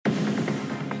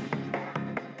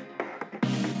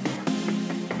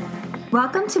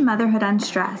Welcome to Motherhood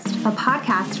Unstressed, a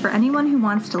podcast for anyone who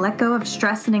wants to let go of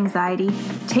stress and anxiety,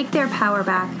 take their power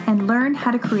back, and learn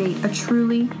how to create a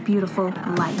truly beautiful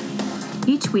life.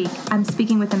 Each week, I'm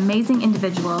speaking with amazing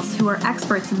individuals who are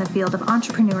experts in the field of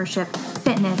entrepreneurship,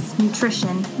 fitness,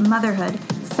 nutrition, motherhood,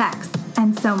 sex,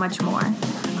 and so much more.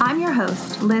 I'm your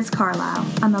host, Liz Carlisle.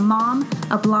 I'm a mom,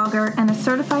 a blogger, and a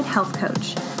certified health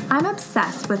coach. I'm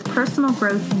obsessed with personal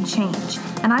growth and change,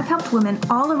 and I've helped women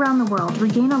all around the world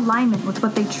regain alignment with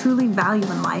what they truly value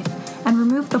in life and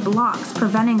remove the blocks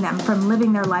preventing them from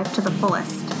living their life to the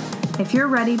fullest. If you're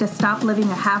ready to stop living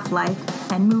a half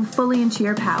life and move fully into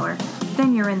your power,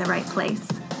 then you're in the right place.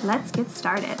 Let's get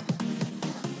started.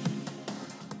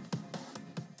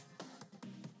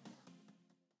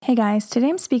 Hey guys, today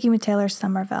I'm speaking with Taylor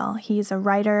Somerville. He's a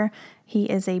writer, he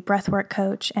is a breathwork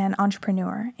coach and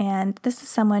entrepreneur, and this is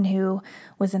someone who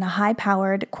was in a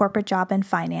high-powered corporate job in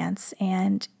finance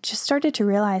and just started to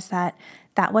realize that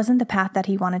that wasn't the path that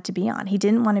he wanted to be on. He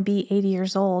didn't want to be 80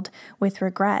 years old with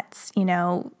regrets,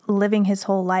 living his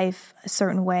whole life a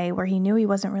certain way where he knew he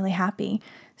wasn't really happy.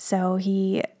 So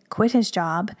he quit his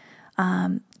job,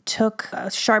 took a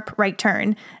sharp right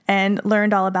turn and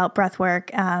learned all about breathwork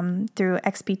through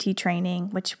XPT training,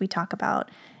 which we talk about.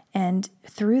 And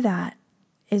through that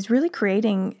is really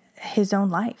creating his own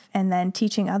life and then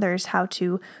teaching others how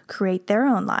to create their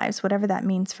own lives, whatever that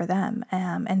means for them.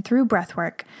 And through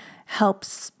breathwork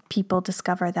helps people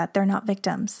discover that they're not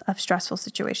victims of stressful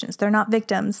situations. They're not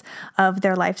victims of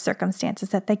their life circumstances,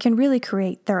 that they can really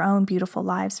create their own beautiful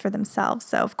lives for themselves.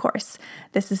 So, of course,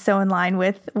 this is so in line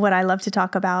with what I love to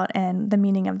talk about and the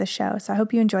meaning of the show. So I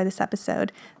hope you enjoy this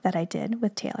episode that I did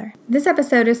with Taylor. This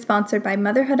episode is sponsored by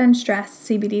Motherhood Unstressed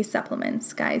CBD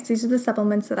supplements. Guys, these are the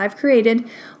supplements that I've created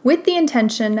with the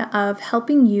intention of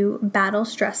helping you battle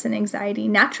stress and anxiety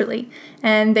naturally.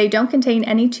 And they don't contain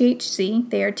any THC.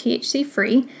 They are THC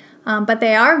free. But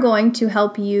they are going to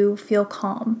help you feel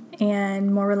calm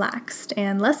and more relaxed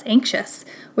and less anxious,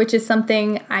 which is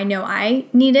something I know I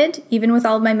needed. Even with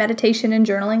all of my meditation and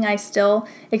journaling, I still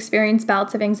experience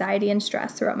bouts of anxiety and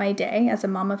stress throughout my day. As a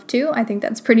mom of two, I think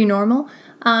that's pretty normal.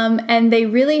 And they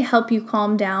really help you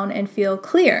calm down and feel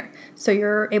clear. So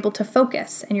you're able to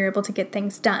focus and you're able to get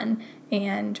things done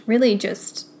and really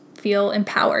just feel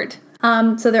empowered.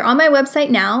 So they're on my website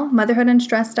now,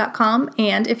 motherhoodunstressed.com,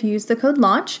 and if you use the code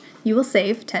LAUNCH, you will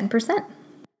save 10%.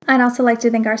 I'd also like to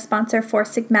thank our sponsor, Four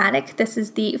Sigmatic. This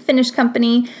is the Finnish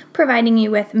company providing you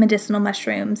with medicinal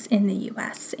mushrooms in the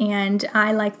U.S. And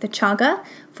I like the chaga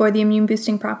for the immune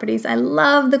boosting properties. I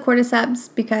love the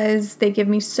cordyceps because they give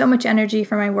me so much energy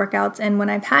for my workouts. And when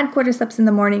I've had cordyceps in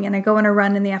the morning and I go on a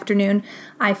run in the afternoon,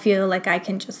 I feel like I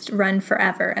can just run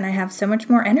forever and I have so much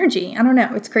more energy. I don't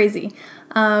know, it's crazy.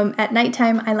 At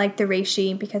nighttime, I like the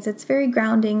reishi because it's very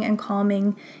grounding and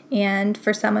calming. And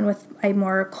for someone with a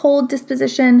more cold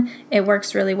disposition, it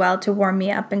works really well to warm me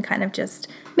up and kind of just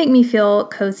make me feel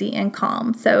cozy and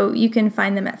calm. So you can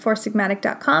find them at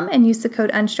foursigmatic.com and use the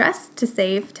code UNSTRESSED to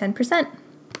save 10%.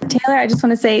 Taylor, I just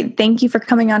want to say thank you for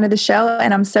coming onto the show,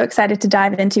 and I'm so excited to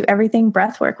dive into everything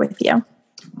breathwork with you.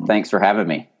 Thanks for having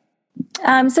me.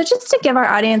 So just to give our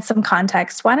audience some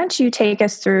context, why don't you take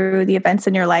us through the events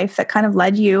in your life that kind of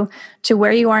led you to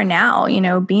where you are now,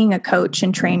 being a coach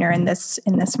and trainer in this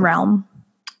realm?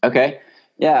 Okay.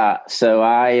 Yeah. So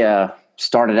I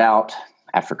started out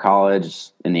after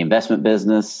college in the investment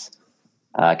business,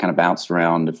 kind of bounced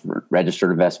around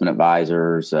registered investment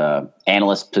advisors,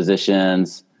 analyst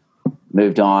positions,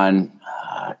 moved on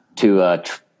to a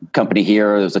company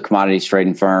here. It was a commodities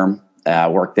trading firm. I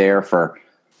worked there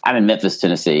I'm in Memphis,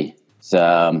 Tennessee.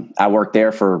 So I worked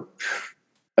there for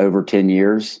over 10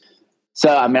 years. So,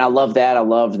 I love that. I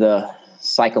love the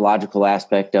psychological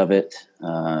aspect of it.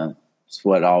 It's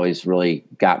what always really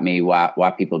got me,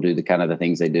 why people do the kind of the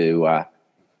things they do.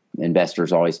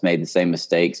 Investors always made the same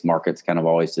mistakes. Markets kind of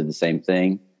always did the same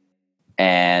thing.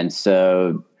 And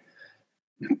so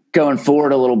going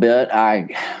forward a little bit,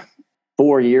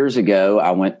 4 years ago, I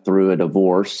went through a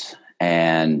divorce,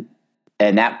 and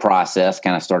that process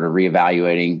kind of started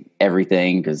reevaluating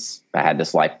everything because I had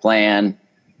this life plan,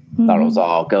 thought it was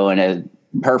all going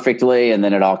perfectly, and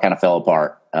then it all kind of fell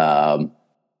apart.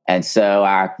 And so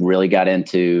I really got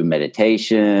into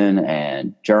meditation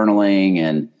and journaling,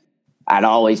 and I'd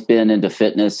always been into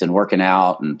fitness and working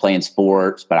out and playing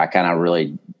sports, but I kind of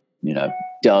really,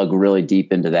 dug really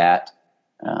deep into that.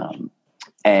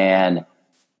 And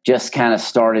just kind of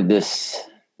started this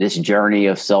journey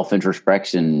of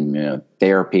self-introspection,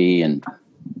 therapy and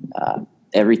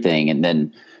everything. And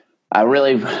then I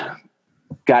really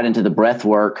got into the breath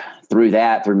work through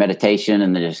meditation,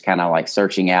 and then just kind of like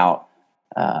searching out.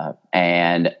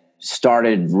 And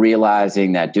started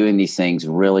realizing that doing these things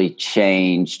really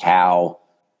changed how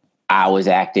I was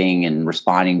acting and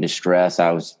responding to stress.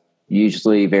 I was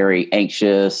usually very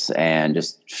anxious and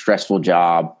just stressful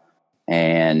job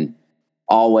and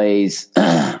always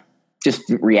just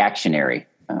reactionary.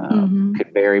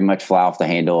 Could very much fly off the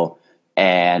handle.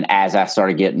 And as I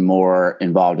started getting more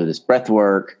involved with this breath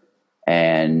work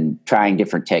and trying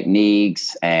different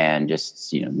techniques and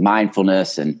just,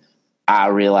 mindfulness, and I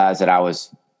realized that I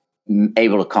was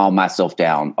able to calm myself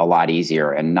down a lot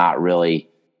easier and not really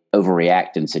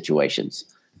overreact in situations.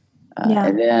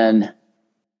 And then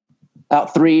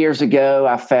about 3 years ago,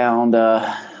 I found,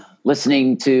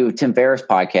 listening to Tim Ferriss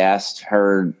podcast,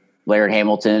 heard Laird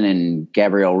Hamilton and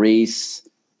Gabrielle Reese,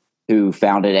 who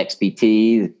founded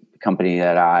XPT, the company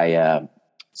that I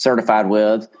certified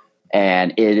with.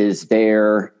 And it is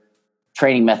their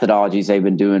training methodologies they've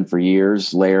been doing for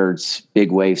years. Laird's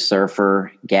big wave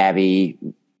surfer, Gabby,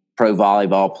 pro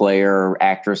volleyball player,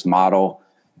 actress, model.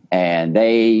 And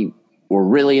they were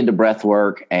really into breath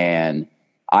work and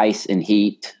ice and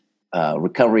heat,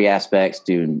 recovery aspects,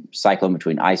 doing cycling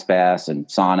between ice baths and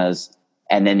saunas.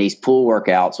 And then these pool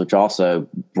workouts, which also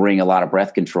bring a lot of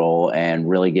breath control and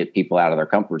really get people out of their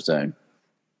comfort zone.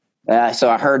 So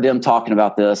I heard them talking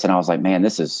about this and I was like, man,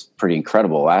 this is pretty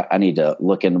incredible. I need to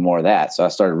look into more of that. So I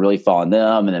started really following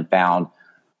them and then found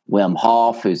Wim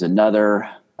Hof, who's another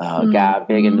guy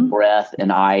big into breath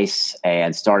and ice,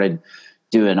 and started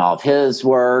doing all of his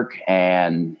work.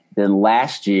 And then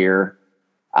last year,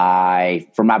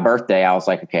 for my birthday, I was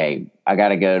like, okay, I got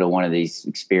to go to one of these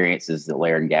experiences that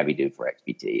Laird and Gabby do for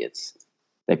XPT.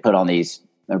 They put on these,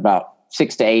 they're about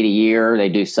 6 to 8 a year. They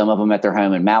do some of them at their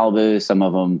home in Malibu, some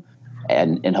of them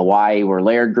in Hawaii where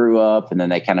Laird grew up. And then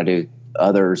they kind of do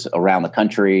others around the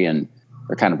country, and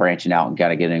they're kind of branching out and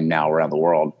kind of getting now around the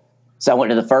world. So I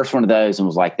went to the first one of those and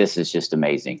was like, this is just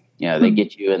amazing. They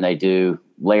get you and they do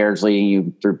Laird's leading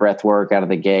you through breath work out of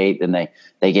the gate. And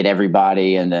they get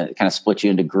everybody and then kind of split you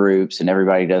into groups, and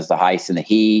everybody does the ice and the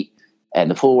heat and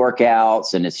the pool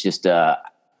workouts. And it's just, the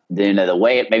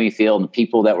way it made me feel and the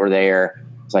people that were there,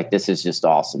 it's like, this is just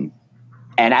awesome.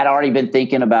 And I'd already been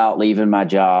thinking about leaving my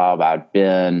job. I'd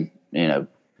been,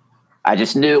 I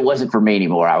just knew it wasn't for me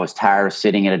anymore. I was tired of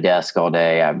sitting at a desk all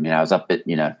day. I was up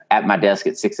at my desk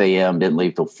at 6 a.m., didn't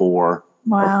leave till 4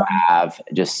 or 5,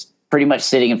 just pretty much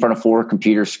sitting in front of 4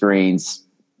 computer screens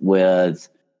with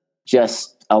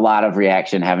just a lot of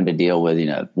reaction, having to deal with,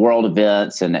 world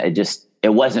events. And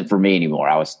it wasn't for me anymore.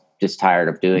 I was just tired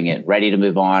of doing it, ready to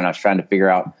move on. I was trying to figure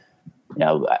out,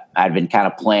 I'd been kind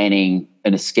of planning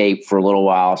an escape for a little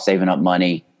while, saving up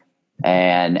money.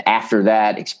 And after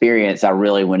that experience, I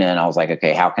really went in. I was like,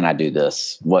 okay, how can I do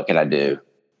this? What can I do?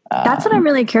 That's what I'm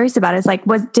really curious about is like,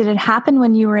 did it happen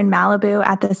when you were in Malibu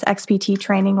at this XPT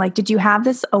training? Like, did you have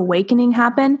this awakening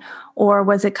happen, or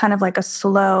was it kind of like a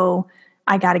slow,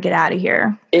 I got to get out of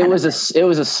here? It was a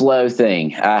slow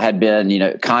thing. I had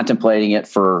been, contemplating it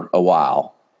for a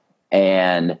while,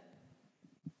 and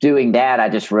doing that, I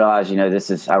just realized,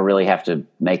 I really have to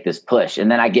make this push.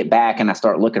 And then I get back and I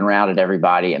start looking around at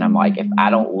everybody, and I'm like, if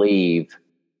I don't leave,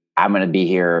 I'm going to be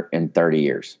here in 30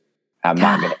 years. I'm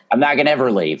not going to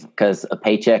ever leave, because a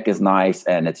paycheck is nice,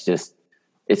 and it's too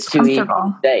easy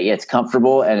to stay. It's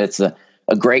comfortable, and it's a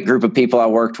great group of people I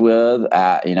worked with.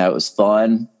 It was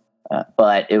fun,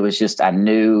 but it was just, I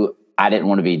knew I didn't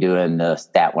want to be doing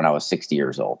that when I was 60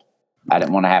 years old. I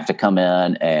didn't want to have to come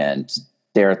in and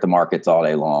stare at the markets all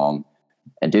day long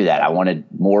and do that. I wanted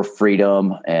more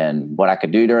freedom and what I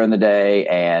could do during the day.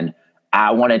 And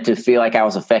I wanted to feel like I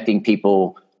was affecting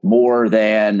people more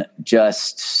than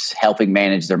just helping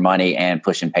manage their money and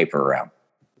pushing paper around.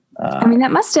 That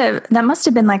must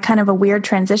have been like kind of a weird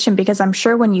transition, because I'm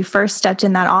sure when you first stepped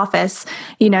in that office,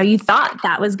 you thought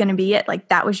that was going to be it. Like,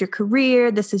 that was your career.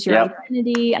 This is your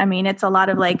identity. It's a lot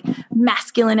of like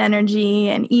masculine energy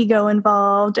and ego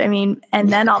involved. And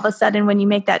then all of a sudden when you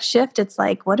make that shift, it's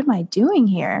like, what am I doing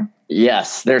here?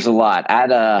 Yes, there's a lot.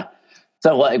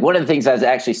 So one of the things I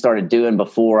actually started doing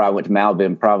before I went to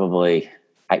Malibu, probably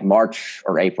like March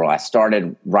or April, I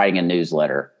started writing a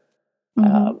newsletter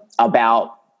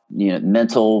about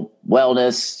mental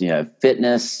wellness,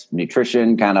 fitness,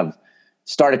 nutrition, kind of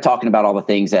started talking about all the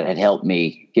things that had helped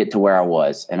me get to where I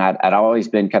was. And I'd always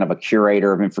been kind of a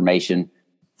curator of information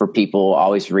for people,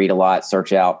 always read a lot,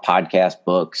 search out podcasts,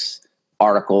 books,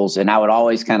 articles, and I would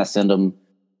always kind of send them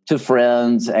to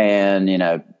friends and,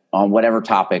 on whatever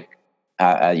topic,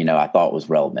 I thought was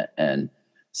relevant. And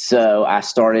so I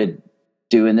started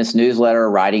doing this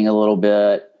newsletter, writing a little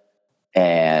bit,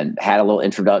 and had a little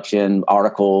introduction,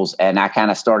 articles, and I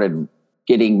kind of started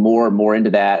getting more and more into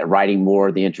that, writing more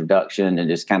of the introduction and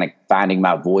just kind of finding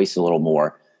my voice a little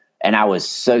more. And I was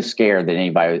so scared that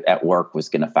anybody at work was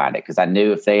going to find it, because I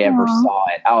knew if they ever saw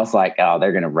it, I was like, oh,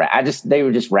 they're going to they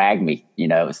would just rag me.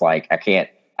 It's like,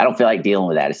 I don't feel like dealing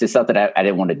with that. It's just something I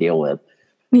didn't want to deal with.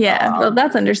 Yeah, well,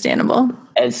 that's understandable.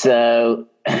 And so,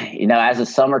 as the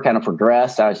summer kind of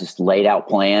progressed, I was just laid out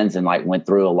plans and like went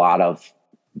through a lot of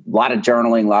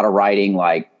journaling, a lot of writing,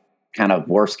 like kind of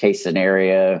worst case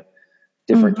scenario,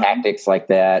 different tactics like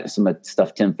that. Some of the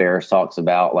stuff Tim Ferriss talks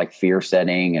about, like fear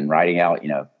setting and writing out,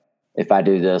 if I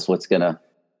do this, what's going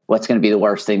to be the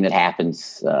worst thing that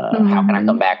happens? How can I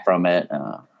come back from it?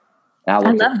 I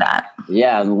love that.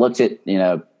 Yeah. And looked at,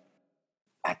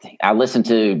 I think I listened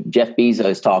to Jeff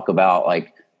Bezos talk about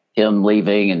like him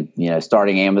leaving and,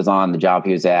 starting Amazon, the job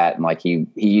he was at. And like, he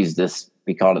used this,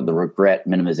 he called it the regret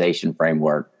minimization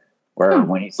framework, where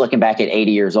when he's looking back at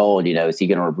 80 years old, is he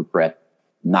going to regret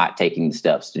not taking the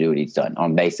steps to do what he's done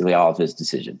on basically all of his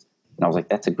decisions? And I was like,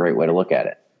 that's a great way to look at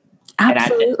it.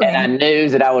 Absolutely. And I knew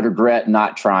that I would regret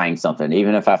not trying something,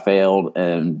 even if I failed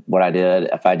in what I did.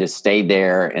 If I just stayed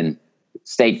there and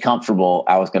stayed comfortable,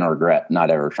 I was going to regret not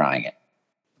ever trying it.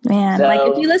 Man, like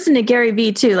if you listen to Gary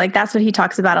Vee too, like that's what he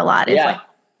talks about a lot. Is like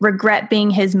regret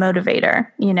being his motivator,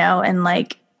 and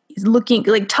like he's looking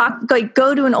like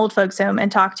go to an old folks home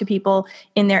and talk to people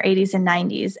in their 80s and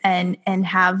 90s and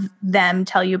have them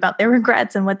tell you about their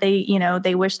regrets and what they,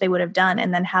 they wish they would have done,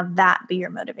 and then have that be your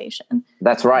motivation.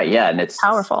 That's right. Yeah. And it's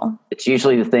powerful. It's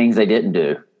usually the things they didn't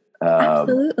do.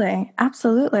 Absolutely.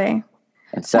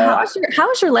 And so how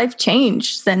has your life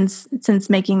changed since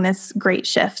making this great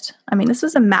shift? I mean, this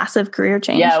was a massive career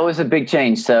change. Yeah, it was a big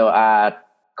change. So I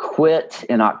quit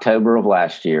in October of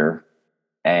last year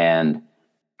and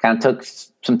kind of took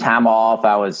some time off.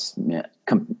 I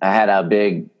had a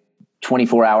big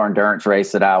 24-hour endurance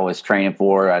race that I was training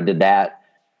for. I did that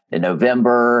in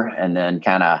November, and then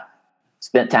kind of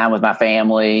spent time with my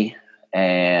family,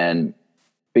 and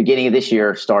beginning of this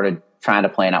year started trying to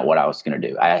plan out what I was going to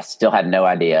do. I still had no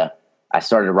idea. I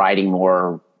started writing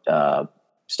more,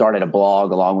 started a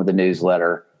blog along with the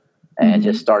newsletter, and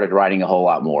just started writing a whole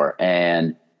lot more.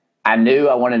 And I knew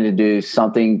I wanted to do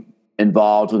something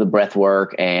involved with the breath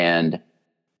work and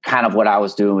kind of what I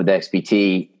was doing with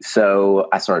XPT. So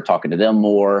I started talking to them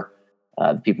more.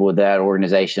 The people with that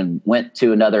organization went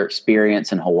to another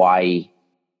experience in Hawaii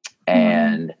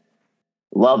and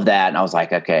loved that. And I was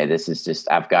like, okay, this is just,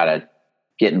 I've got to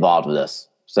get involved with this.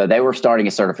 So they were starting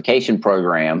a certification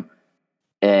program,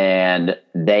 and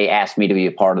they asked me to be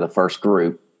a part of the first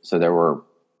group. So there were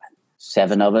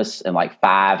 7 of us, and like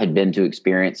 5 had been to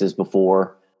experiences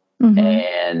before.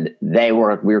 And we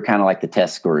were kind of like the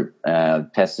test group,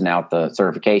 testing out the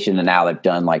certification. And now they've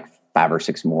done like 5 or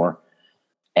 6 more,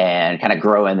 and kind of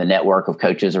growing the network of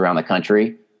coaches around the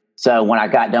country. So when I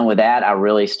got done with that, I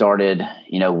really started,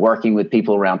 working with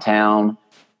people around town,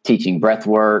 teaching breath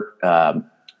work,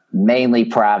 mainly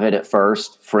private at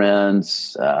first,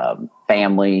 friends,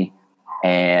 family,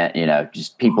 and,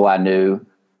 just people I knew.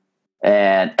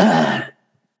 And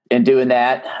in doing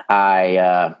that,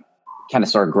 I kind of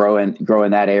started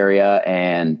growing that area,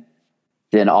 and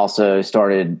then also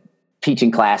started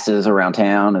teaching classes around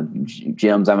town,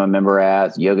 gyms I'm a member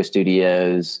at, yoga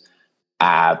studios.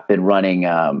 I've been running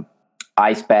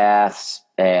ice baths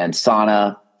and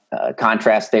sauna,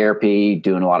 contrast therapy,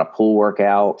 doing a lot of pool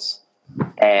workouts.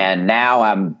 And now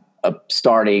I'm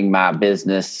starting my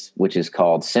business, which is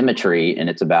called Symmetry, and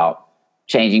it's about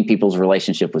changing people's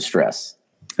relationship with stress.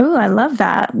 Oh, I love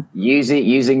that.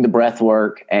 Using the breath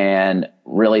work and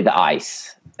really the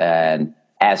ice and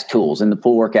as tools, and the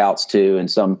pool workouts too, and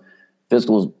some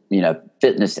physical,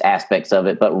 fitness aspects of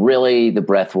it, but really the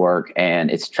breath work.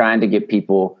 And it's trying to get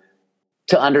people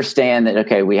to understand that,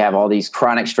 okay, we have all these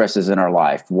chronic stresses in our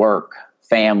life, work,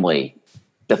 family,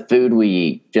 the food we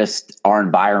eat, just our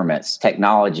environments,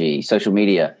 technology, social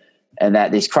media, and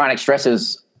that these chronic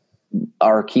stresses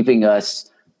are keeping us,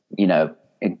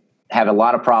 have a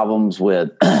lot of problems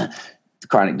with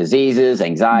chronic diseases,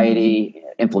 anxiety,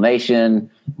 inflammation,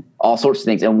 all sorts of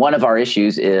things. And one of our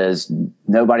issues is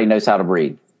nobody knows how to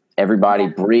breathe. Everybody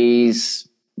breathes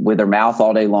with their mouth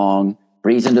all day long,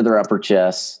 breathes into their upper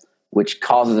chest, which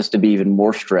causes us to be even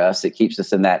more stressed. It keeps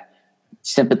us in that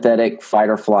sympathetic fight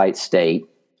or flight state,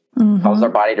 causes our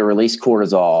body to release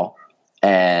cortisol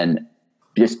and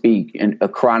just be in a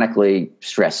chronically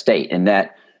stressed state. And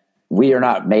that we are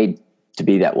not made to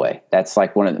be that way. That's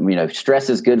like one of the, stress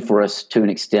is good for us to an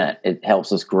extent. It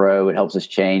helps us grow, it helps us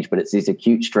change, but it's these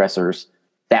acute stressors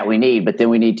that we need. But then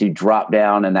we need to drop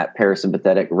down in that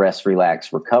parasympathetic rest,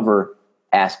 relax, recover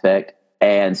aspect.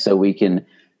 And so we can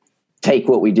take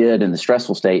what we did in the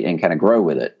stressful state and kind of grow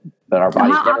with it. But our So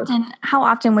bodies how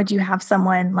often would you have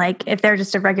someone, like, if they're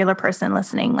just a regular person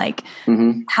listening, like,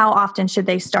 how often should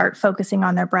they start focusing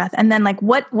on their breath? And then, like,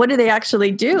 what do they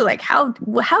actually do? Like, how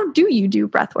do you do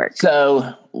breath work?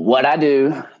 So what I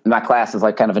do in my class is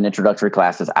like kind of an introductory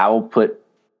classes. I will put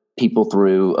people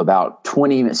through about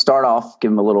 20 minutes, start off,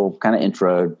 give them a little kind of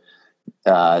intro,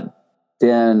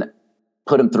 then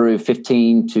put them through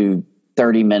 15 to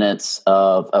 30 minutes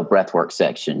of a breathwork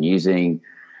section using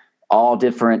all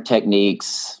different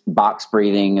techniques. Box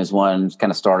breathing is one to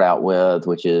kind of start out with,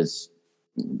 which is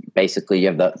basically you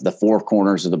have the four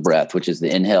corners of the breath, which is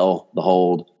the inhale, the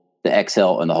hold, the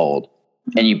exhale, and the hold.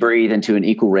 And you breathe into an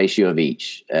equal ratio of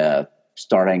each,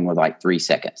 starting with like 3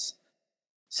 seconds.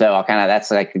 So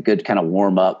that's like a good kind of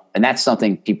warm up. And that's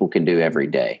something people can do every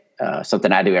day.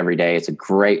 Something I do every day. It's a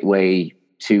great way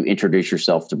to introduce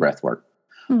yourself to breath work.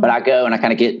 But I go and I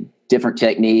kind of get different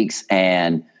techniques,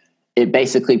 and it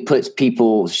basically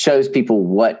shows people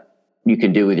what you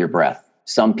can do with your breath.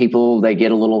 Some people, they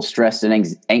get a little stressed and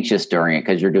anxious during it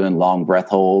because you're doing long breath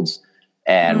holds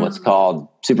and what's called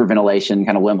superventilation,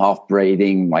 kind of Wim Hof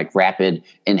breathing, like rapid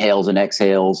inhales and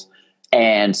exhales.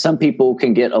 And some people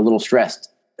can get a little stressed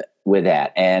with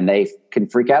that and they can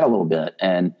freak out a little bit.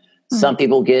 And some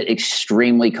people get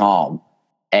extremely calm.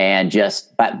 And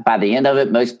just by the end of it,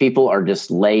 most people are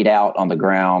just laid out on the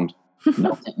ground,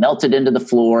 melted into the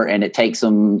floor, and it takes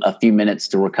them a few minutes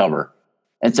to recover.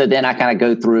 And so then I kind of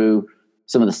go through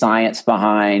some of the science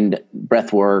behind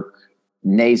breath work,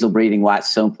 nasal breathing, why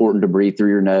it's so important to breathe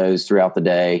through your nose throughout the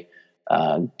day,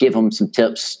 give them some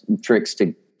tips and tricks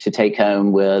to take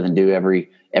home with and do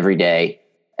every day.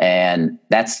 And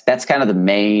that's kind of the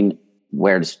main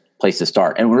place to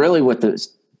start. And really what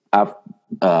I've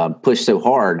pushed so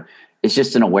hard is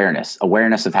just an awareness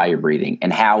of how you're breathing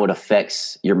and how it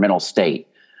affects your mental state.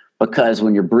 Because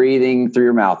when you're breathing through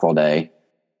your mouth all day,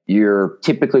 you're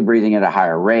typically breathing at a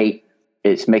higher rate.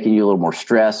 It's making you a little more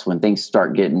stressed. When things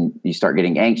you start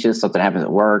getting anxious, something happens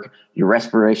at work, your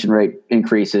respiration rate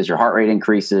increases, your heart rate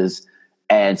increases.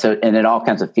 And it all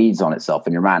kinds of feeds on itself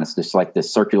in your mind. It's just like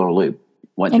this circular loop.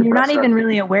 And you're not even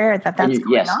really aware that that's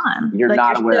going on. You're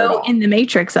not aware at all. In the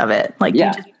matrix of it. Like you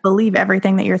just believe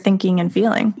everything that you're thinking and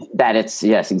feeling.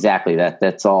 Yes, exactly.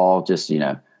 That's all just,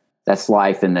 that's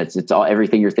life. And it's all,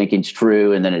 everything you're thinking is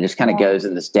true. And then it just kind of goes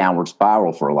in this downward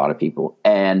spiral for a lot of people.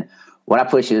 And what I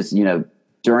push is,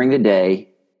 during the day,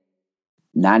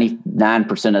 99%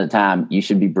 of the time, you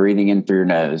should be breathing in through your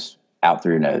nose, out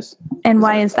through your nose. And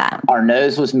why is that? Our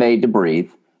nose was made to breathe.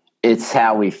 It's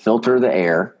how we filter the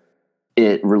air.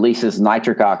 It releases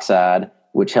nitric oxide,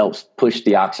 which helps push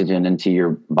the oxygen into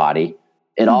your body.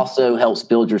 It also helps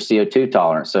build your CO2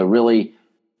 tolerance. So really,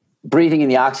 breathing in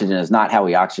the oxygen is not how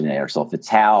we oxygenate ourselves. It's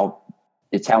how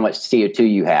much CO2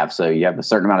 you have. So you have a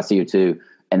certain amount of CO2,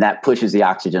 and that pushes the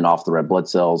oxygen off the red blood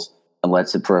cells and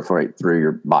lets it proliferate through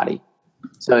your body.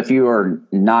 So if you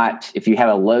have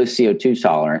a low CO2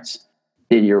 tolerance,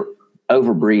 then you're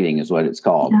over breathing is what it's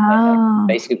called. Oh.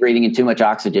 Basically breathing in too much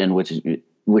oxygen,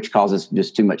 which causes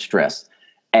just too much stress,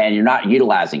 and you're not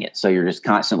utilizing it. So you're just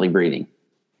constantly breathing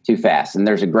too fast. And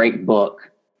there's a great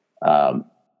book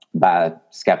by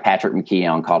Scott Patrick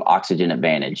McKeown called Oxygen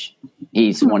Advantage.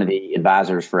 He's one of the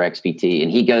advisors for XPT,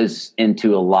 and he goes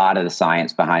into a lot of the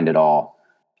science behind it all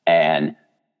and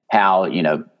how,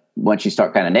 once you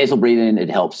start kind of nasal breathing, it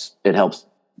helps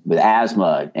with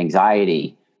asthma,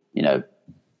 anxiety,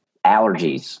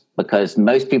 allergies, because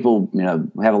most people,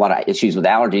 have a lot of issues with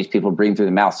allergies. People breathe through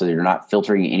the mouth, so you're not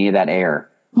filtering any of that air.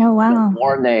 Oh, wow.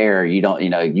 More in the air,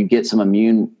 you get some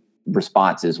immune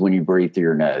responses when you breathe through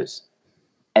your nose.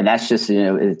 And that's just,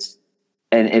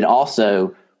 it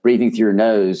also, breathing through your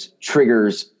nose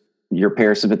triggers your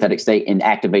parasympathetic state and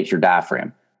activates your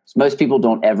diaphragm. So most people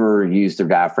don't ever use their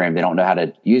diaphragm. They don't know how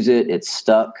to use it. It's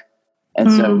stuck.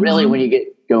 And so really when you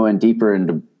get going deeper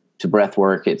into breath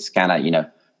work, it's kind of,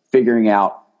 figuring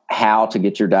out how to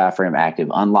get your diaphragm active,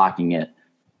 unlocking it.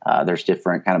 There's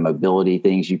different kind of mobility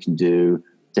things you can do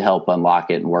to help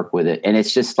unlock it and work with it. And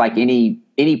it's just like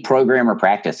any program or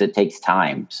practice, it takes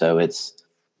time. So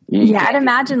I'd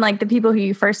imagine like the people who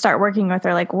you first start working with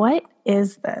are like, what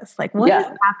is this? Like, what is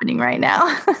happening right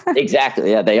now?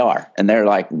 Exactly. Yeah, they are. And they're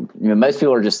like, most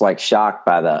people are just like shocked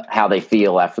by how they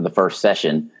feel after the first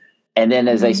session. And then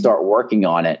as they start working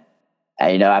on it,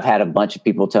 I've had a bunch of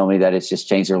people tell me that it's just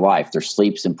changed their life. Their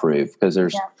sleep's improved because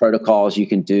there's protocols you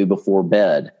can do before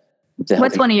bed.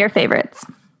 What's one of your favorites?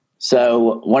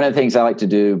 So one of the things I like to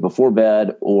do before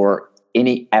bed or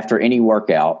after any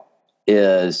workout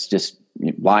is just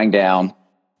lying down,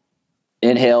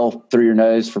 inhale through your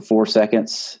nose for 4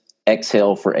 seconds,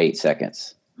 exhale for 8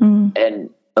 seconds. Mm. And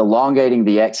elongating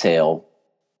the exhale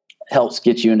helps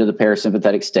get you into the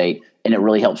parasympathetic state, and it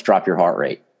really helps drop your heart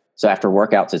rate. So after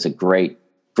workouts, it's a great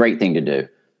thing to do.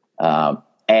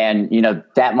 And,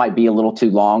 that might be a little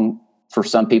too long for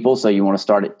some people. So you want to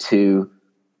start at 2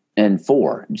 and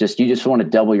 4. You just want to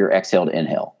double your exhale to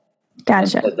inhale.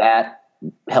 Gotcha. And so that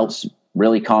helps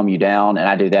really calm you down. And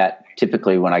I do that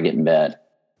typically when I get in bed.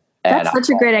 That's such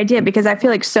a great idea, because I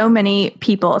feel like so many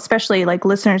people, especially like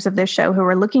listeners of this show, who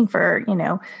are looking for,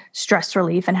 stress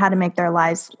relief and how to make their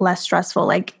lives less stressful,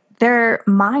 like their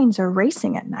minds are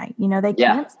racing at night.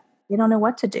 They don't know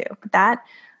what to do. But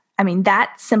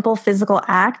that simple physical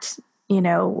act,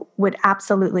 would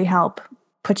absolutely help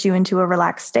put you into a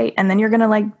relaxed state. And then you're going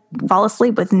to fall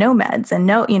asleep with no meds and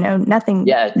nothing.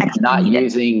 Yeah. Not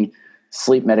using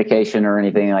sleep medication or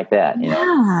anything like that.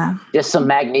 Just some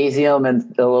magnesium and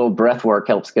a little breath work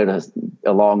helps go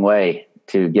a long way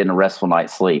to getting a restful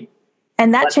night's sleep.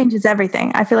 And that changes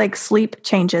everything. I feel like sleep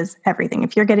changes everything.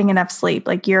 If you're getting enough sleep,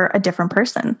 like you're a different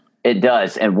person. It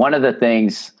does. And one of the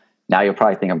things, now you'll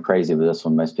probably think I'm crazy with this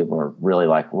one. Most people are really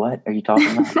like, what are you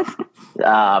talking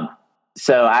about?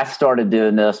 So I started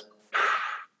doing this,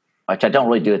 which I don't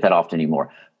really do it that often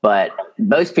anymore. But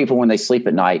most people, when they sleep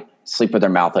at night, sleep with their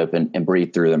mouth open and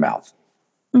breathe through their mouth.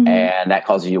 Mm-hmm. And that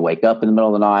causes you to wake up in the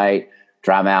middle of the night,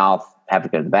 dry mouth, have to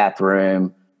go to the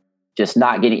bathroom, just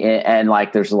not getting in. And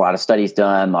like, there's a lot of studies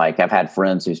done. Like I've had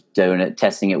friends who's doing it,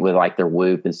 testing it with like their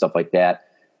Whoop and stuff like that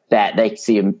they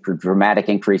see a dramatic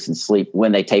increase in sleep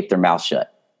when they tape their mouth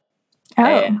shut.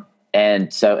 Oh.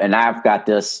 And I've got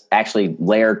this, actually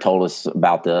Laird told us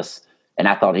about this and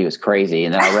I thought he was crazy.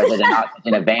 And then I read it in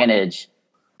Oxygen Advantage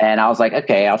and I was like,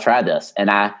 okay, I'll try this. And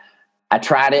I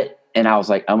tried it and I was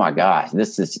like, oh my gosh,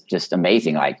 this is just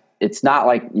amazing. Like, it's not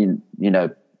like,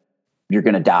 you're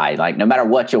going to die. Like no matter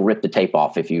what, you'll rip the tape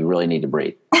off if you really need to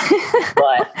breathe.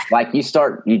 But like you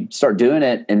start doing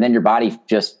it and then your body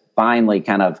just finally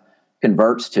kind of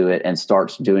converts to it and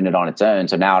starts doing it on its own.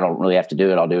 So now I don't really have to do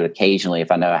it. I'll do it occasionally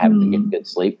if I know I haven't been getting good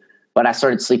sleep. But I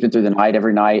started sleeping through the night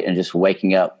every night and just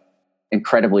waking up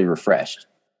incredibly refreshed.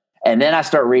 And then I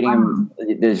start reading,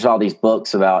 there's all these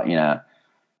books about,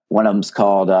 one of them's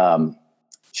called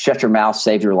Shut Your Mouth,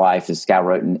 Save Your Life. This guy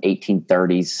wrote in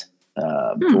 1830s.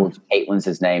 George Caitlin's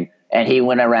his name. And he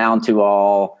went around to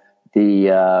all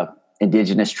the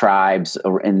indigenous tribes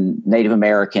and Native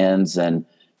Americans and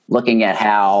looking at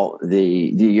how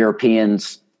the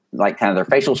Europeans, like kind of their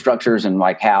facial structures and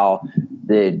like how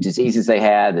the diseases they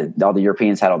had, all the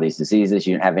Europeans had all these diseases.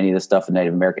 You didn't have any of this stuff in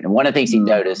Native American. And one of the things he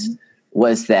noticed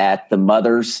was that the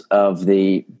mothers of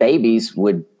the babies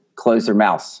would close their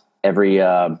mouths every,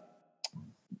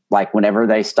 like whenever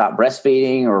they stopped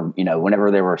breastfeeding or,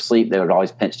 whenever they were asleep, they would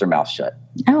always pinch their mouth shut.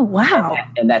 Oh, wow.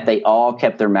 And that they all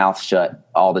kept their mouths shut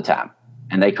all the time.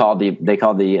 And they called the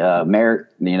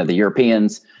the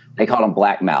Europeans, they called them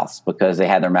black mouths because they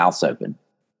had their mouths open.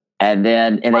 And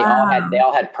then, they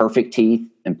all had perfect teeth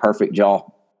and perfect jaw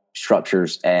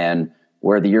structures. And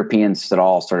where the Europeans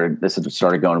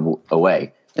started going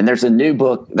away. And there's a new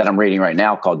book that I'm reading right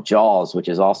now called Jaws, which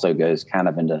also goes kind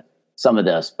of into some of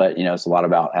this, but it's a lot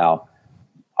about how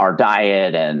our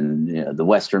diet and the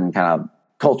Western kind of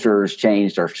cultures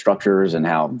changed our structures and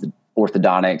how the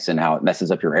orthodontics and how it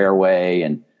messes up your airway.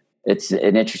 And it's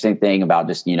an interesting thing about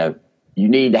just, you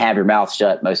need to have your mouth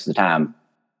shut most of the time.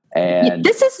 And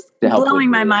this is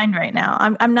blowing my mind right now.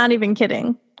 I'm not even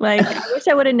kidding. Like, I wish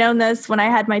I would have known this when I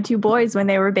had my 2 boys when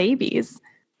they were babies.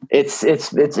 It's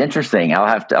interesting.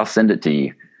 I'll send it to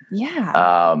you.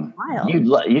 Yeah.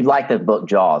 You'd like the book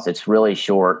Jaws. It's really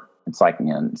short. It's like,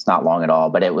 it's not long at all,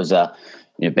 but it was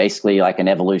basically like an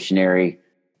evolutionary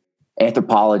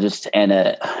anthropologist and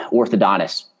a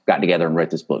orthodontist got together and wrote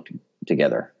this book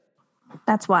together.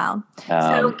 That's wild.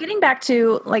 So getting back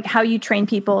to like how you train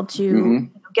people to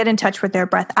get in touch with their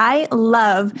breath. I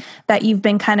love that you've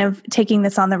been kind of taking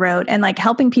this on the road and like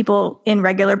helping people in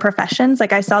regular professions.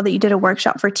 Like I saw that you did a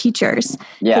workshop for teachers.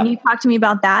 Yeah. Can you talk to me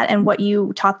about that and what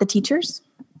you taught the teachers?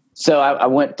 So I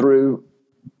went through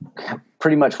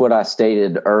pretty much what I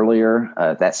stated earlier,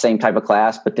 that same type of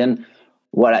class. But then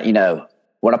what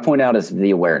I point out is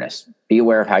the awareness. Be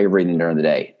aware of how you're breathing during the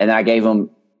day. And I gave them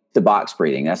the box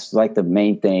breathing. That's like the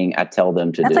main thing I tell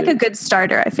them to do. That's like a good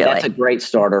starter, I feel like. That's a great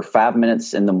starter. 5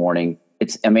 minutes in the morning.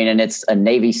 It's a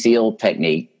Navy SEAL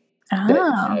technique.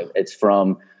 Oh. It's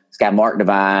got Mark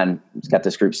Divine. It's got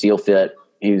this group SEAL Fit.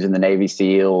 He was in the Navy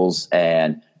SEALs,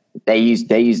 and they use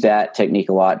that technique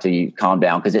a lot to calm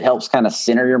down because it helps kind of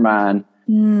center your mind.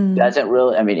 Doesn't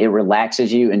really, it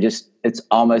relaxes you and just, it's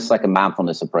almost like a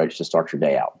mindfulness approach to start your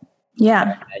day out.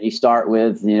 Yeah. And you start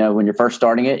with, when you're first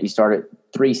starting it, you start at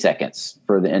 3 seconds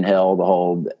for the inhale, the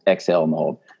hold, exhale, and the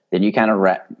hold. Then you kind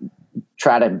of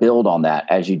try to build on that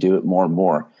as you do it more and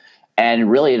more. And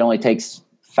really, it only takes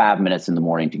 5 minutes in the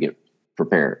morning to get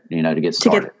prepared, to get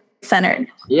started. To get centered.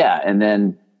 Yeah. And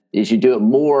then as you do it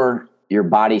more, your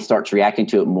body starts reacting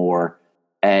to it more.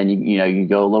 And, you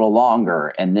go a little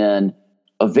longer. And then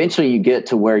eventually you get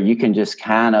to where you can just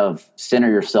kind of center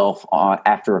yourself on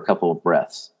after a couple of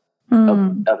breaths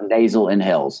of nasal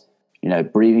inhales,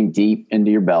 breathing deep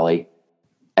into your belly.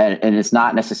 And it's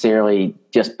not necessarily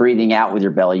just breathing out with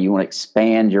your belly. You want to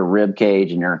expand your rib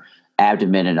cage and your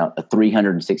abdomen in a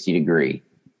 360 degree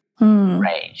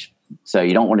range. So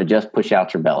you don't want to just push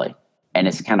out your belly. And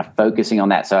it's kind of focusing on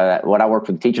that. So what I worked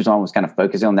with teachers on was kind of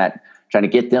focusing on that, trying to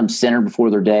get them centered before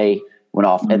their day went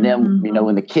off. And then,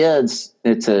 when the kids,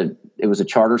 it was a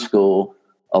charter school,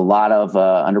 a lot of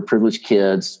underprivileged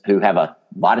kids who have a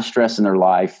lot of stress in their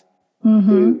life,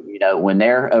 who, when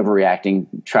they're overreacting,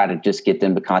 try to just get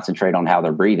them to concentrate on how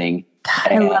they're breathing.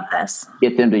 God, I love this.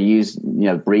 Get them to use,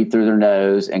 breathe through their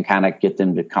nose and kind of get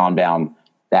them to calm down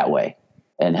that way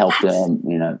and help them,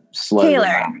 slow Taylor,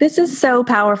 down. this is so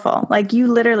powerful. Like, you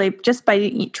literally, just by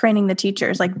training the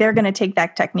teachers, like, they're going to take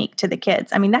that technique to the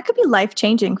kids. I mean, that could be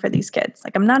life-changing for these kids.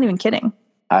 Like, I'm not even kidding.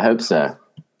 I hope so.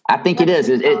 I think it is.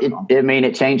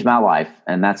 It changed my life.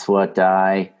 And that's what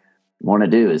I want to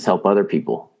do, is help other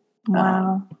people.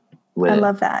 Wow. I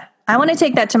love that. I want to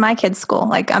take that to my kids' school.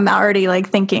 Like, I'm already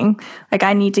thinking,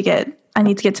 I need to get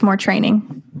some more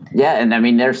training. Yeah. And I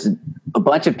mean, there's a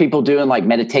bunch of people doing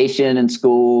meditation in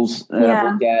schools that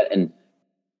I've looked at. And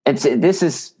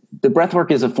the breath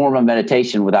work is a form of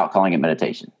meditation without calling it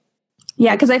meditation.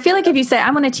 Yeah. Cause I feel like if you say,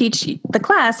 I want to teach the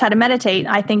class how to meditate,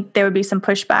 I think there would be some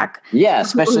pushback. Yeah.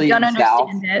 Especially who don't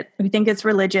understand it, who think it's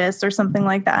religious or something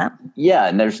like that. Yeah.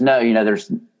 And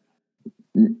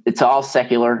it's all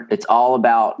secular. It's all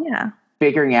about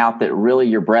figuring out that really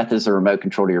your breath is a remote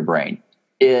control to your brain.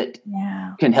 It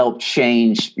can help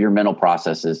change your mental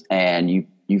processes, and you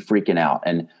freaking out.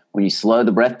 And when you slow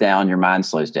the breath down, your mind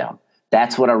slows down.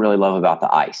 That's what I really love about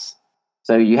the ice.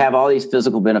 So you have all these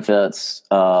physical benefits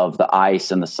of the ice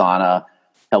and the sauna,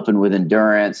 helping with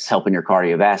endurance, helping your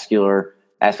cardiovascular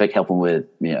aspect, helping with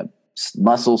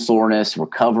muscle soreness,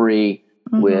 recovery,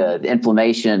 with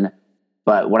inflammation.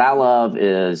 But what I love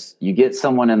is you get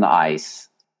someone in the ice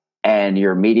and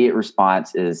your immediate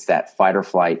response is that fight or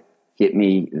flight, get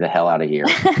me the hell out of here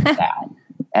now.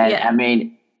 And I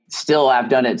mean, still, I've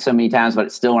done it so many times,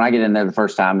 but still, when I get in there the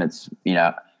first time, it's,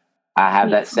 I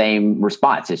have that same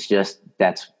response. It's just,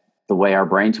 that's the way our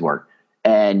brains work.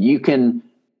 And you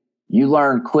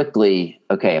learn quickly,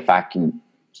 okay, if I can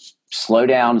slow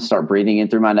down and start breathing in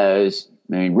through my nose.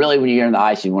 I mean, really, when you're in the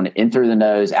ice, you want to in through the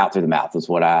nose, out through the mouth. That's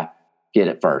what I get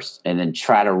at first. And then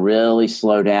try to really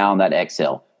slow down that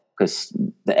exhale, because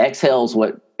the exhale is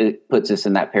what it puts us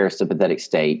in that parasympathetic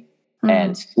state,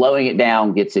 and slowing it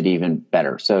down gets it even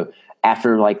better. So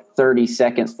after 30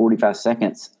 seconds, 45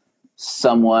 seconds,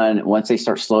 once they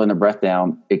start slowing their breath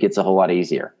down, it gets a whole lot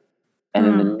easier. And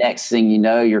then the next thing you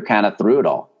know, you're kind of through it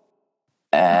all.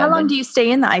 And how long do you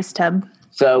stay in the ice tub?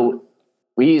 So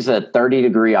we use a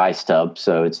 30-degree ice tub,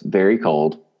 so it's very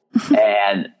cold.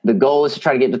 And the goal is to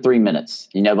try to get to 3 minutes,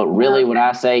 but really what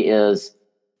I say is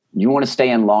you want to stay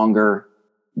in longer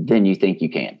than you think you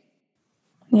can.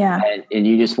 Yeah. And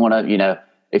you just want to,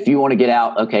 if you want to get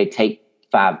out, okay, take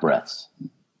 5 breaths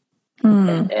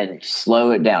and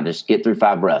slow it down. Just get through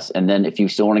 5 breaths. And then if you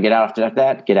still want to get out after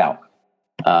that, get out.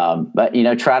 But,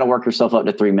 try to work yourself up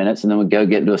to 3 minutes, and then we go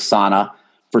get into a sauna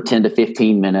for 10 to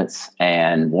 15 minutes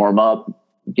and warm up,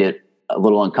 get a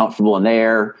little uncomfortable in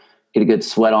there, get a good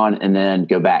sweat on, and then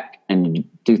go back and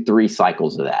do 3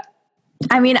 cycles of that.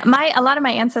 I mean, a lot of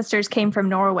my ancestors came from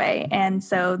Norway, and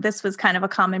so this was kind of a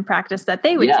common practice that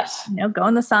they would do, go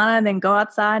in the sauna and then go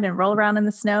outside and roll around in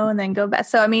the snow and then go back.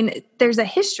 So, I mean, there's a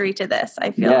history to this,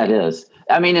 I feel like. Yeah, it is.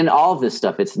 I mean, and all of this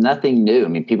stuff, it's nothing new. I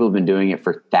mean, people have been doing it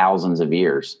for thousands of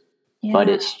years, but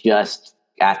it's just,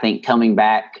 I think, coming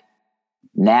back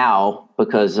now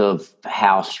because of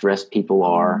how stressed people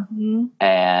are,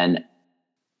 and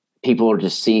people are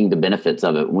just seeing the benefits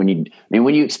of it. When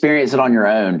you experience it on your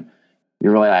own,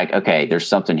 you're really like, okay, there's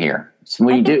something here. So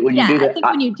when you do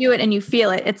it and you feel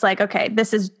it, it's like, okay,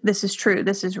 this is true.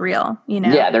 This is real.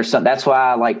 Yeah, that's why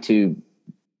I like to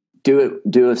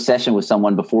do a session with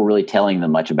someone before really telling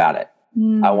them much about it.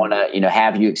 I want to,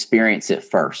 have you experience it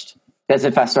first. Because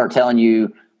if I start telling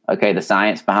you, okay, the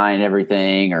science behind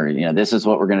everything, or, this is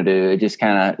what we're going to do, it just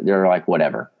kind of, they're like,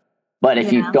 whatever. But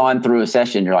if you've gone through a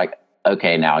session, you're like,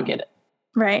 okay, now I get it.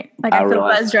 Right. Like I feel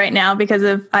buzzed right now because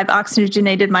I've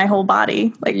oxygenated my whole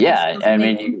body. Like, yeah, I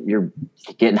mean, you're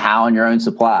getting high on your own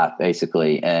supply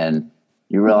basically. And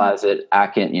you realize that I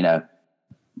can,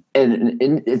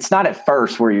 and it's not at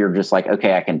first where you're just like,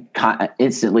 okay, I can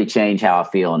instantly change how I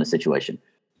feel in a situation,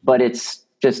 but it's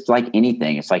just like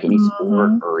anything. It's like any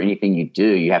sport or anything you do,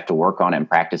 you have to work on it and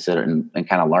practice it and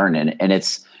kind of learn it. And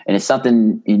it's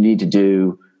something you need to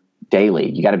do daily.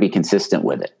 You got to be consistent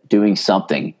with it, doing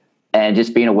something. And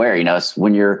just being aware, it's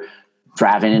when you're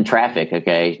driving in traffic.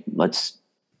 Okay,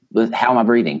 how am I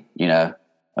breathing?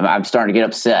 I'm starting to get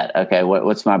upset. Okay,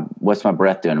 what's my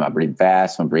breath doing? Am I breathing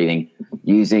fast? Am I breathing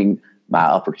using my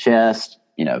upper chest?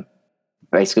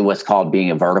 Basically what's called being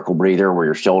a vertical breather, where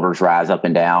your shoulders rise up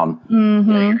and down.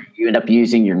 You end up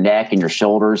using your neck and your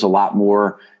shoulders a lot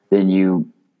more than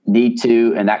you need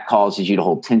to, and that causes you to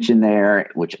hold tension there,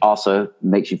 which also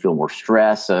makes you feel more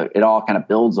stressed. So it all kind of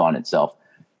builds on itself.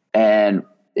 And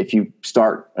if you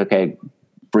start,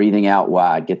 breathing out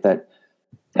wide, get that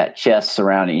chest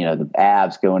surrounding, the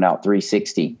abs going out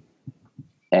 360,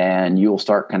 and you'll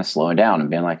start kind of slowing down and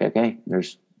being like, okay,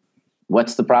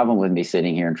 what's the problem with me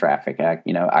sitting here in traffic? I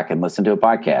can listen to a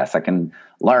podcast. I can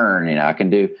learn, I can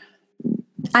do.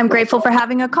 I'm grateful for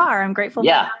having a car. I'm grateful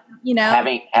for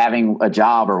having a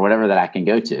job or whatever that I can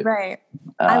go to. Right.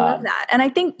 I love that. And I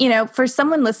think, for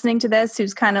someone listening to this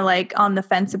who's kind of like on the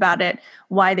fence about it,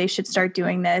 why they should start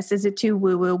doing this, is it too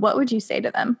woo-woo? What would you say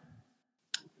to them?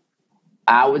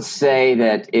 I would say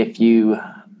that if you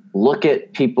look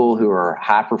at people who are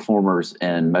high performers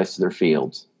in most of their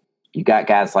fields, you got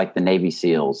guys like the Navy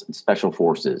SEALs and Special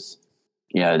Forces.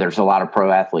 There's a lot of pro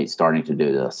athletes starting to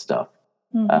do this stuff.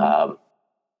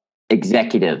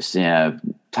 Executives,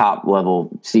 top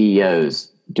level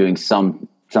CEOs doing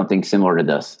something similar to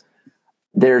this.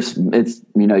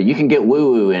 You can get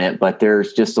woo woo in it, but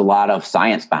there's just a lot of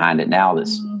science behind it now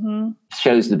that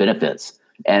shows the benefits.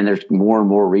 And there's more and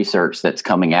more research that's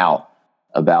coming out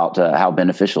about how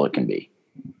beneficial it can be.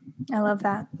 I love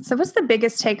that. So what's the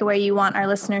biggest takeaway you want our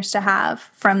listeners to have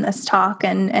from this talk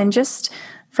and just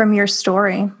from your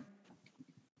story?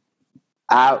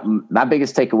 My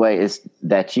biggest takeaway is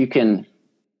that you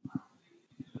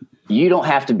don't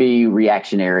have to be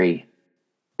reactionary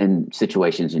in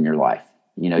situations in your life.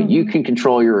 You can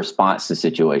control your response to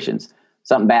situations.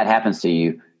 Something bad happens to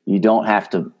you, you don't have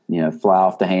to, fly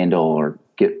off the handle or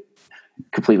get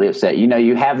completely upset.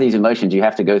 You have these emotions, you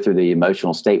have to go through the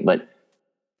emotional state, but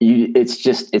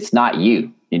it's not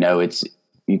you. It's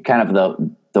you kind of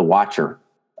the watcher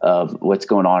of what's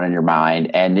going on in your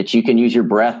mind, and that you can use your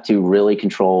breath to really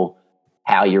control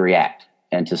how you react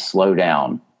and to slow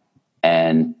down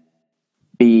and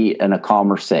be in a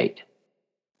calmer state.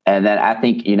 And then I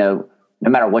think, no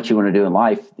matter what you want to do in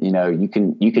life, you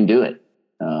can do it.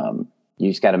 You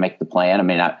just got to make the plan. I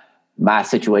mean, my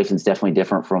situation is definitely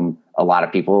different from a lot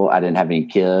of people. I didn't have any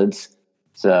kids,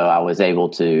 so I was able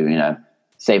to,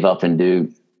 save up and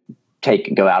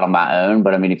go out on my own.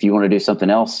 But I mean, if you want to do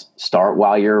something else, start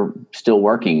while you're still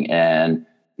working and,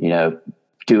 do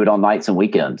it on nights and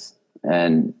weekends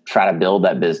and try to build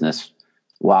that business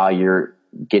while you're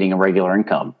getting a regular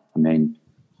income. I mean,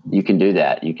 you can do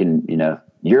that. You can,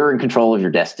 you're in control of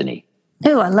your destiny.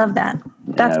 Oh, I love that.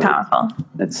 That's powerful.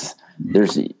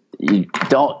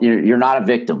 You're not a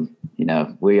victim.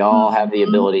 We all have the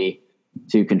ability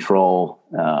to control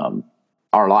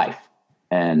our life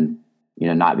and,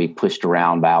 not be pushed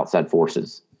around by outside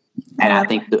forces. And I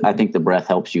think the breath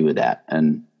helps you with that.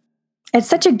 And it's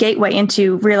such a gateway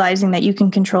into realizing that you can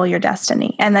control your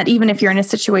destiny, and that even if you're in a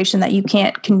situation that you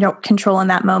can't control in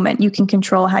that moment, you can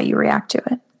control how you react to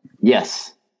it.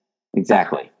 Yes,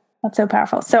 exactly. That's so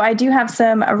powerful. So I do have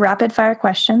some rapid fire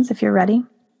questions if you're ready.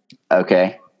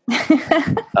 Okay.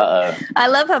 Uh-oh. I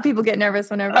love how people get nervous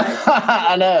whenever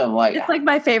I know. It's like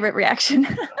my favorite reaction.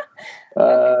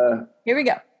 Okay. Here we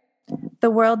go. The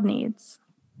world needs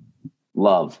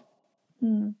love.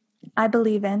 I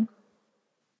believe in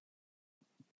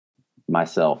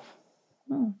myself.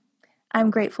 I'm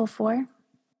grateful for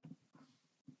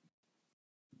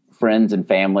friends and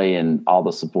family and all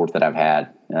the support that I've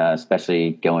had,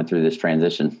 especially going through this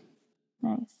transition.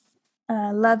 Nice.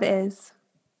 Love is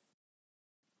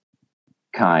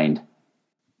kind.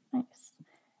 Nice.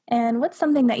 And what's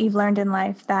something that you've learned in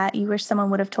life that you wish someone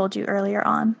would have told you earlier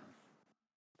on?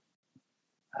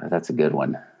 That's a good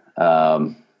one.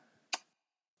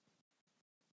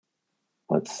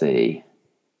 Let's see.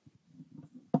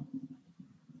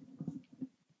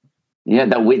 Yeah,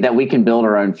 that we can build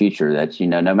our own future. That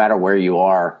no matter where you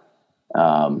are,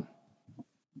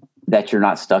 that you're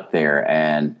not stuck there,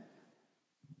 and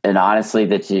honestly,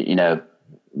 that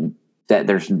that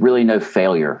there's really no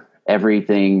failure.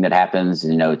 Everything that happens,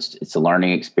 it's a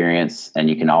learning experience, and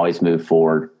you can always move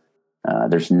forward.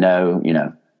 There's no, you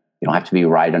don't have to be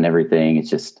right on everything. It's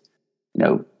just,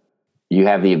 you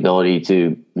have the ability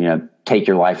to, take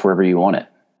your life wherever you want it.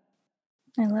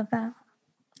 I love that.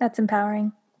 That's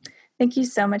empowering. Thank you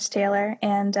so much, Taylor.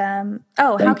 And,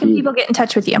 how can people get in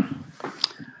touch with you?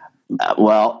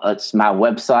 Well, my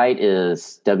website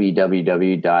is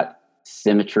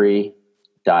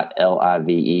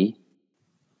www.symmetry.live.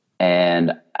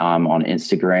 And I'm on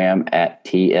Instagram at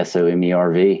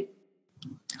TSOMERV.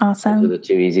 Awesome. Those are the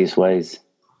two easiest ways.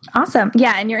 Awesome.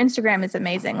 Yeah. And your Instagram is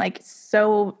amazing. Like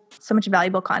so much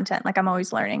valuable content. Like I'm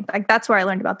always learning. Like that's where I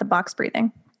learned about the box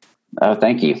breathing. Oh,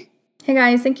 thank you. Hey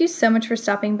guys, thank you so much for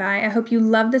stopping by. I hope you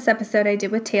loved this episode I did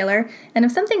with Taylor. And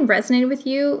if something resonated with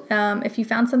you, if you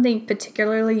found something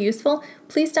particularly useful,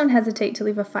 please don't hesitate to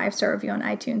leave a 5-star review on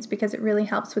iTunes because it really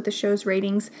helps with the show's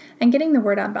ratings and getting the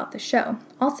word out about the show.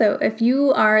 Also, if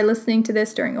you are listening to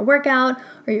this during a workout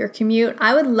or your commute,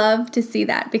 I would love to see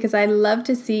that because I love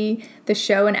to see the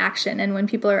show in action and when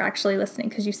people are actually listening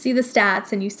because you see the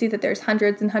stats and you see that there's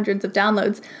hundreds and hundreds of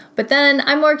downloads. But then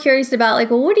I'm more curious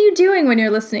about what are you doing when you're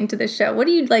listening to this show? What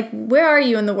do you where are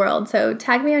you in the world? So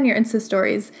tag me on your Insta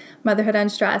stories, Motherhood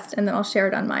Unstressed, and then I'll share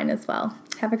it on mine as well.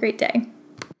 Have a great day.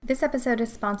 This episode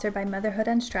is sponsored by Motherhood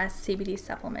Unstressed CBD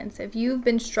supplements. If you've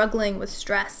been struggling with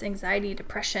stress, anxiety,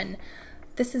 depression,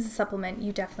 this is a supplement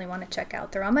you definitely want to check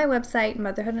out. They're on my website,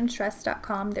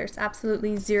 motherhoodunstressed.com. There's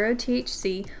absolutely zero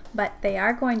THC, but they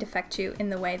are going to affect you in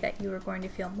the way that you are going to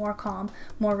feel more calm,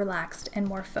 more relaxed, and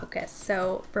more focused.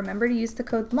 So remember to use the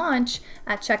code LAUNCH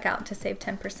at checkout to save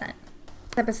 10%.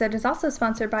 This episode is also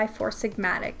sponsored by Four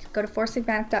Sigmatic. Go to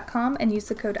foursigmatic.com and use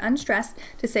the code UNSTRESSED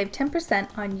to save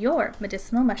 10% on your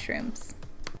medicinal mushrooms.